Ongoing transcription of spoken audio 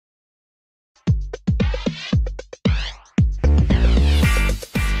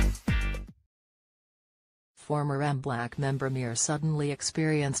former MBLAQ member Mir suddenly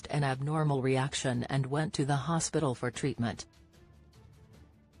experienced an abnormal reaction and went to the hospital for treatment.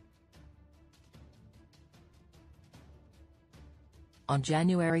 On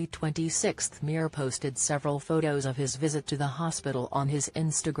January 26, Mir posted several photos of his visit to the hospital on his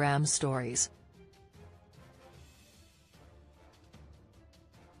Instagram stories.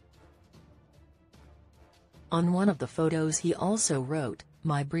 On one of the photos he also wrote,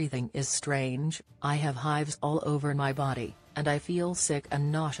 "My breathing is strange, I have hives all over my body, and I feel sick and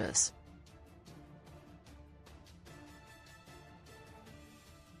nauseous."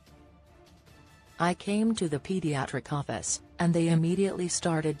 "I came to the pediatric office, and they immediately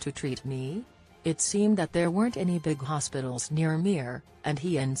started to treat me. It seemed that there weren't any big hospitals near Mir, and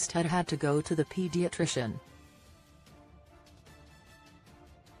he instead had to go to the pediatrician."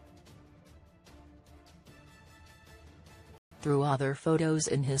 Through other photos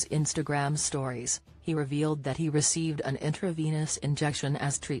in his Instagram stories, he revealed that he received an intravenous injection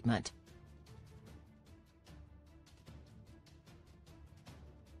as treatment.